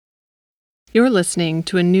You're listening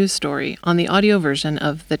to a news story on the audio version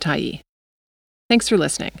of The Tyee. Thanks for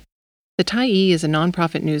listening. The Tyee is a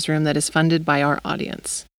nonprofit newsroom that is funded by our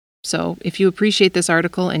audience. So, if you appreciate this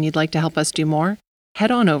article and you'd like to help us do more,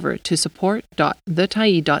 head on over to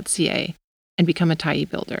support.thetyee.ca and become a Tyee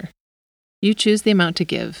builder. You choose the amount to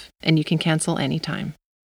give, and you can cancel anytime.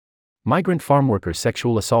 Migrant farmworker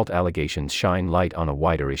sexual assault allegations shine light on a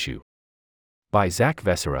wider issue. By Zach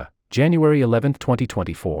Vessera, January 11,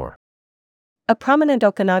 2024. A prominent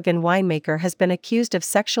Okanagan winemaker has been accused of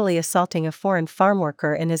sexually assaulting a foreign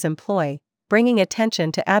farmworker in his employ, bringing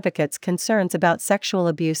attention to advocates' concerns about sexual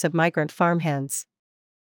abuse of migrant farmhands.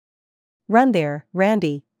 Run There,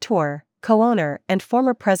 Randy Tour, co-owner and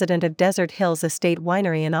former president of Desert Hills Estate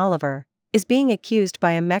Winery in Oliver, is being accused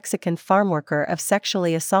by a Mexican farmworker of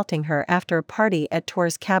sexually assaulting her after a party at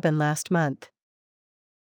Tour's cabin last month.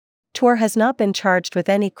 Tour has not been charged with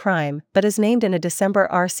any crime but is named in a December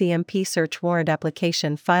RCMP search warrant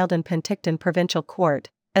application filed in Penticton Provincial Court,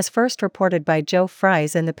 as first reported by Joe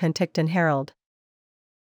Fries in the Penticton Herald.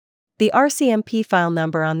 The RCMP file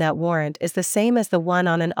number on that warrant is the same as the one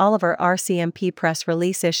on an Oliver RCMP press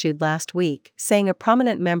release issued last week, saying a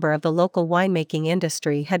prominent member of the local winemaking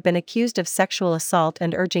industry had been accused of sexual assault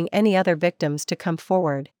and urging any other victims to come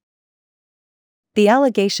forward. The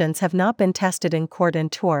allegations have not been tested in court,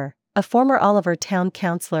 and Tour, a former Oliver Town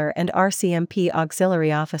Councillor and RCMP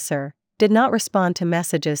auxiliary officer, did not respond to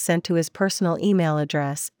messages sent to his personal email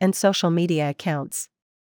address and social media accounts.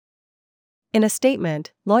 In a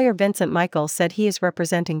statement, lawyer Vincent Michael said he is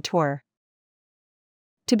representing Tour.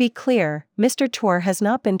 To be clear, Mr. Tour has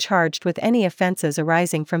not been charged with any offenses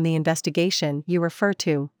arising from the investigation you refer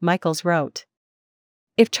to, Michaels wrote.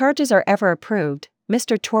 If charges are ever approved,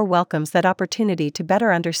 Mr. Tour welcomes that opportunity to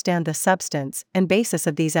better understand the substance and basis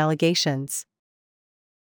of these allegations.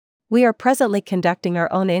 We are presently conducting our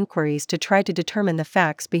own inquiries to try to determine the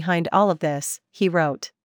facts behind all of this, he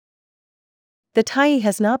wrote. The Tyee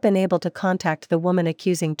has not been able to contact the woman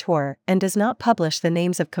accusing Tour and does not publish the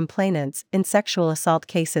names of complainants in sexual assault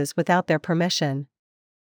cases without their permission.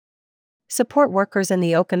 Support workers in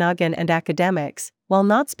the Okanagan and academics, while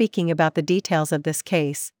not speaking about the details of this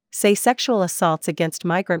case, say sexual assaults against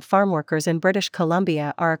migrant farmworkers in British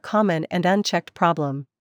Columbia are a common and unchecked problem.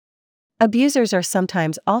 Abusers are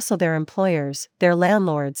sometimes also their employers, their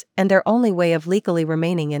landlords, and their only way of legally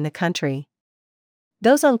remaining in the country.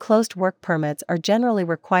 Those on closed work permits are generally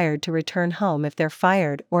required to return home if they're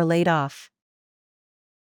fired or laid off.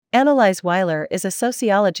 Annalise Weiler is a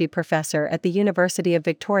sociology professor at the University of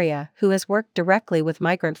Victoria who has worked directly with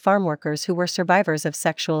migrant farmworkers who were survivors of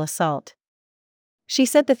sexual assault. She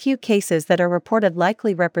said the few cases that are reported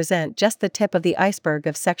likely represent just the tip of the iceberg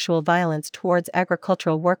of sexual violence towards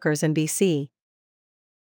agricultural workers in BC.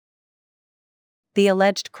 The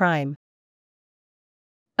alleged crime.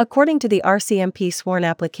 According to the RCMP sworn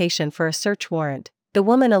application for a search warrant, the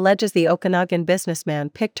woman alleges the Okanagan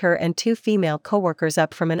businessman picked her and two female co-workers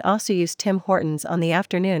up from an Ossuyu's Tim Hortons on the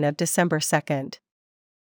afternoon of December 2nd.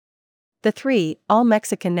 The three, all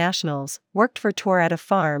Mexican nationals, worked for Tour at a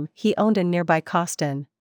farm he owned in nearby Coston.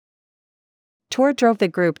 Tour drove the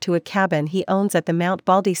group to a cabin he owns at the Mount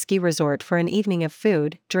Baldy ski resort for an evening of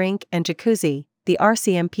food, drink, and jacuzzi, the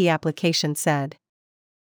RCMP application said.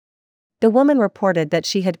 The woman reported that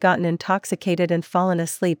she had gotten intoxicated and fallen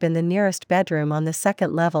asleep in the nearest bedroom on the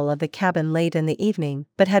second level of the cabin late in the evening,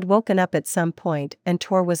 but had woken up at some point and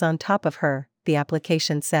Tour was on top of her, the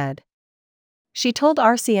application said. She told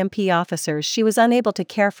RCMP officers she was unable to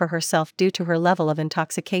care for herself due to her level of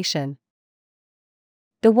intoxication.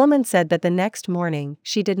 The woman said that the next morning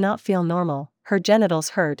she did not feel normal, her genitals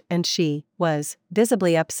hurt and she was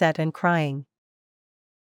visibly upset and crying.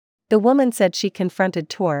 The woman said she confronted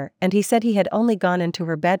Tour and he said he had only gone into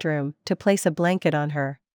her bedroom to place a blanket on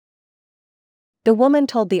her. The woman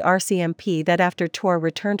told the RCMP that after Tour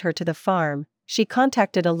returned her to the farm, she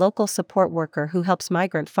contacted a local support worker who helps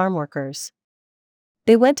migrant farmworkers.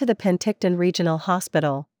 They went to the Penticton Regional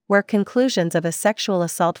Hospital, where conclusions of a sexual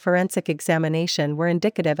assault forensic examination were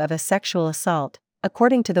indicative of a sexual assault,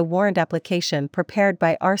 according to the warrant application prepared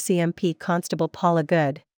by RCMP Constable Paula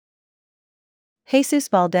Good. Jesus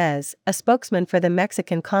Valdez, a spokesman for the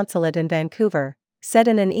Mexican consulate in Vancouver, said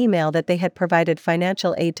in an email that they had provided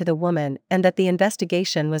financial aid to the woman and that the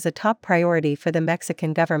investigation was a top priority for the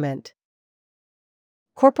Mexican government.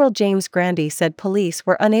 Corporal James Grandy said police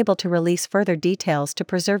were unable to release further details to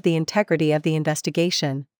preserve the integrity of the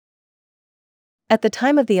investigation. At the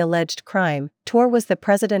time of the alleged crime, Tour was the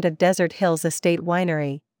president of Desert Hills Estate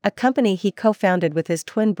Winery, a company he co-founded with his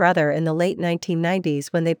twin brother in the late 1990s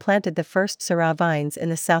when they planted the first Syrah vines in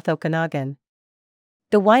the South Okanagan.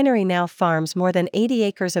 The winery now farms more than 80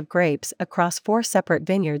 acres of grapes across 4 separate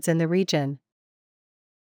vineyards in the region.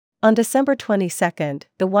 On December 22,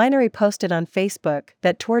 the winery posted on Facebook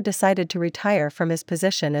that Tor decided to retire from his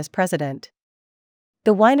position as president.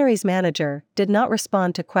 The winery's manager did not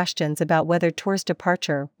respond to questions about whether Tor's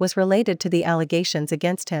departure was related to the allegations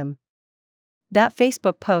against him. That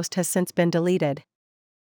Facebook post has since been deleted.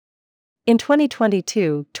 In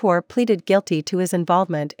 2022, Tor pleaded guilty to his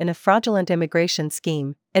involvement in a fraudulent immigration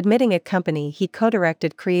scheme, admitting a company he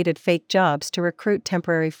co-directed created fake jobs to recruit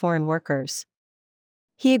temporary foreign workers.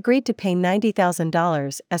 He agreed to pay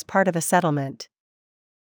 $90,000 as part of a settlement.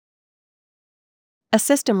 A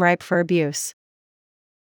system ripe for abuse.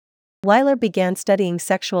 Weiler began studying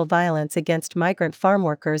sexual violence against migrant farm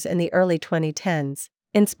workers in the early 2010s,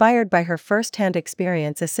 inspired by her first-hand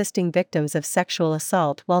experience assisting victims of sexual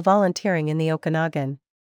assault while volunteering in the Okanagan.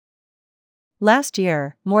 Last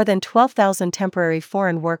year, more than 12,000 temporary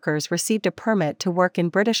foreign workers received a permit to work in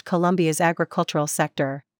British Columbia's agricultural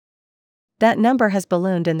sector. That number has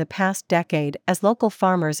ballooned in the past decade as local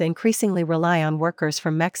farmers increasingly rely on workers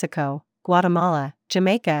from Mexico, Guatemala,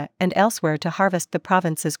 Jamaica, and elsewhere to harvest the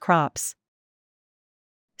province's crops.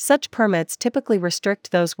 Such permits typically restrict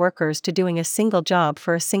those workers to doing a single job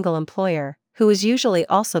for a single employer, who is usually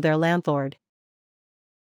also their landlord.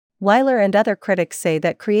 Weiler and other critics say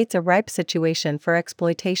that creates a ripe situation for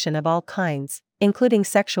exploitation of all kinds, including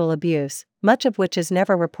sexual abuse, much of which is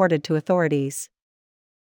never reported to authorities.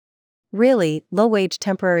 Really, low-wage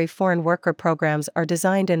temporary foreign worker programs are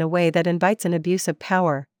designed in a way that invites an abuse of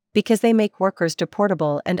power, because they make workers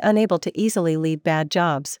deportable and unable to easily leave bad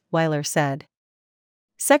jobs, Weiler said.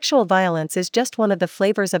 Sexual violence is just one of the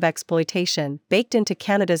flavors of exploitation baked into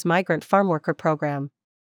Canada's Migrant Farmworker program.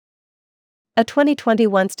 A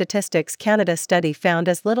 2021 Statistics Canada study found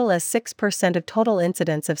as little as 6% of total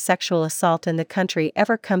incidents of sexual assault in the country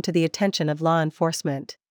ever come to the attention of law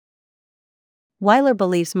enforcement. Weiler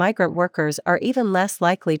believes migrant workers are even less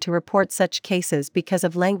likely to report such cases because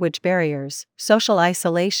of language barriers, social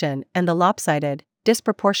isolation, and the lopsided,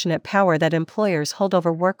 disproportionate power that employers hold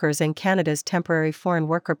over workers in Canada's temporary foreign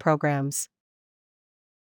worker programs.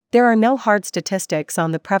 There are no hard statistics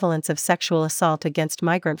on the prevalence of sexual assault against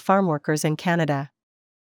migrant farm workers in Canada.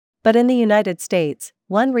 But in the United States,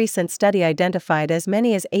 one recent study identified as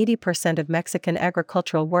many as 80% of Mexican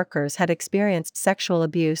agricultural workers had experienced sexual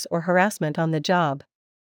abuse or harassment on the job.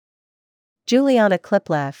 Juliana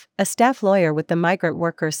Klipleff, a staff lawyer with the Migrant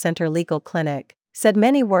Workers Center Legal Clinic, said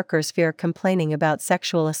many workers fear complaining about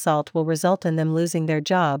sexual assault will result in them losing their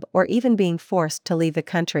job or even being forced to leave the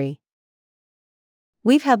country.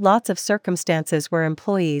 We've had lots of circumstances where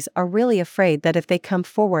employees are really afraid that if they come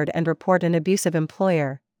forward and report an abusive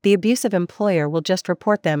employer, the abusive employer will just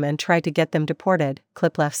report them and try to get them deported,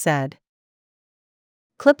 Klipleff said.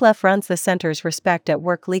 Klipleff runs the center's Respect at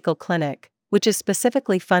Work Legal Clinic, which is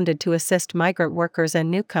specifically funded to assist migrant workers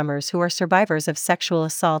and newcomers who are survivors of sexual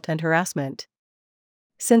assault and harassment.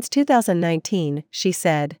 Since 2019, she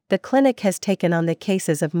said, the clinic has taken on the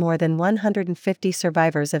cases of more than 150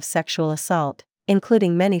 survivors of sexual assault,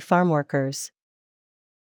 including many farm workers.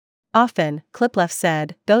 Often, Klipleff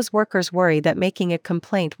said, those workers worry that making a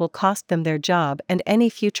complaint will cost them their job and any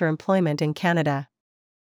future employment in Canada.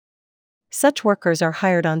 Such workers are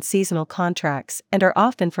hired on seasonal contracts and are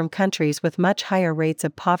often from countries with much higher rates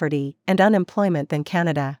of poverty and unemployment than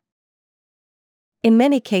Canada. In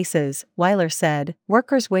many cases, Weiler said,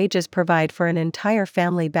 workers' wages provide for an entire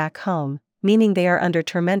family back home, meaning they are under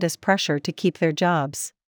tremendous pressure to keep their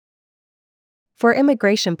jobs. For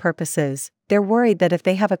immigration purposes, they're worried that if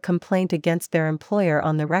they have a complaint against their employer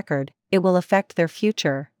on the record, it will affect their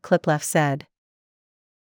future, Klipleff said.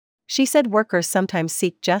 She said workers sometimes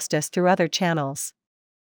seek justice through other channels.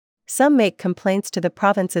 Some make complaints to the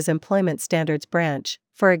province's Employment Standards Branch,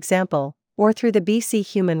 for example, or through the BC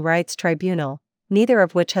Human Rights Tribunal, neither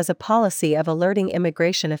of which has a policy of alerting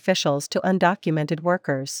immigration officials to undocumented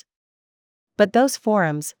workers. But those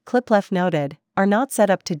forums, Klipleff noted, are not set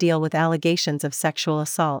up to deal with allegations of sexual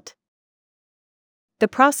assault. The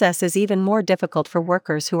process is even more difficult for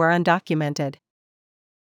workers who are undocumented.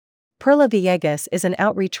 Perla Villegas is an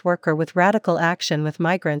outreach worker with Radical Action with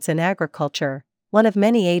Migrants in Agriculture, one of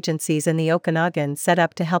many agencies in the Okanagan set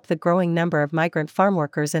up to help the growing number of migrant farm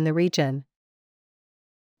workers in the region.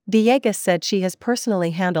 Villegas said she has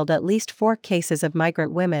personally handled at least 4 cases of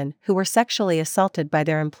migrant women who were sexually assaulted by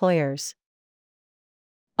their employers.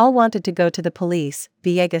 All wanted to go to the police,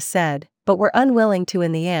 Villegas said, but were unwilling to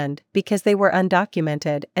in the end because they were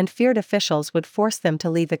undocumented and feared officials would force them to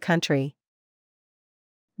leave the country.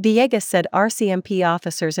 Villegas said RCMP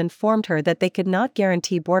officers informed her that they could not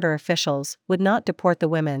guarantee border officials would not deport the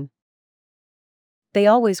women. They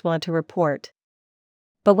always want to report.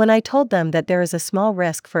 But when I told them that there is a small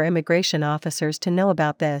risk for immigration officers to know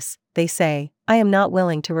about this, they say, I am not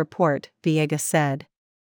willing to report, Villegas said.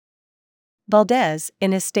 Valdez,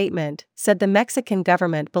 in his statement, said the Mexican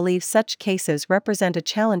government believes such cases represent a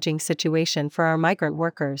challenging situation for our migrant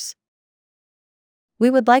workers. We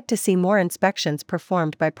would like to see more inspections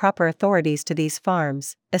performed by proper authorities to these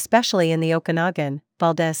farms, especially in the Okanagan,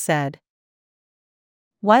 Valdez said.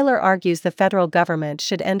 Weiler argues the federal government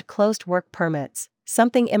should end closed work permits,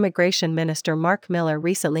 something Immigration Minister Mark Miller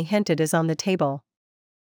recently hinted is on the table.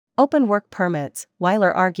 Open work permits,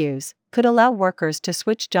 Weiler argues, could allow workers to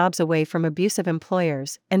switch jobs away from abusive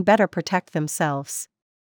employers and better protect themselves.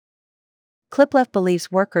 Kliplef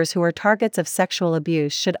believes workers who are targets of sexual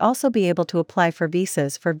abuse should also be able to apply for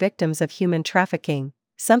visas for victims of human trafficking,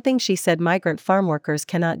 something she said migrant farm workers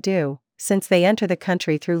cannot do, since they enter the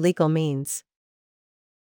country through legal means.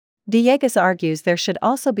 Villegas argues there should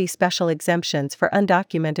also be special exemptions for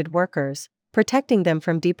undocumented workers, protecting them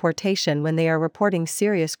from deportation when they are reporting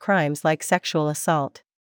serious crimes like sexual assault.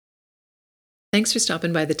 Thanks for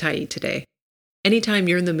stopping by the Tyee today. Anytime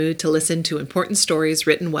you're in the mood to listen to important stories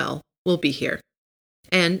written well, we'll be here.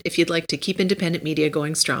 And if you'd like to keep independent media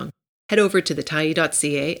going strong, head over to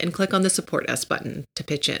thetyee.ca and click on the Support Us button to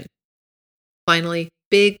pitch in. Finally,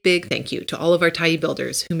 big thank you to all of our Tyee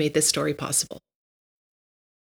builders who made this story possible.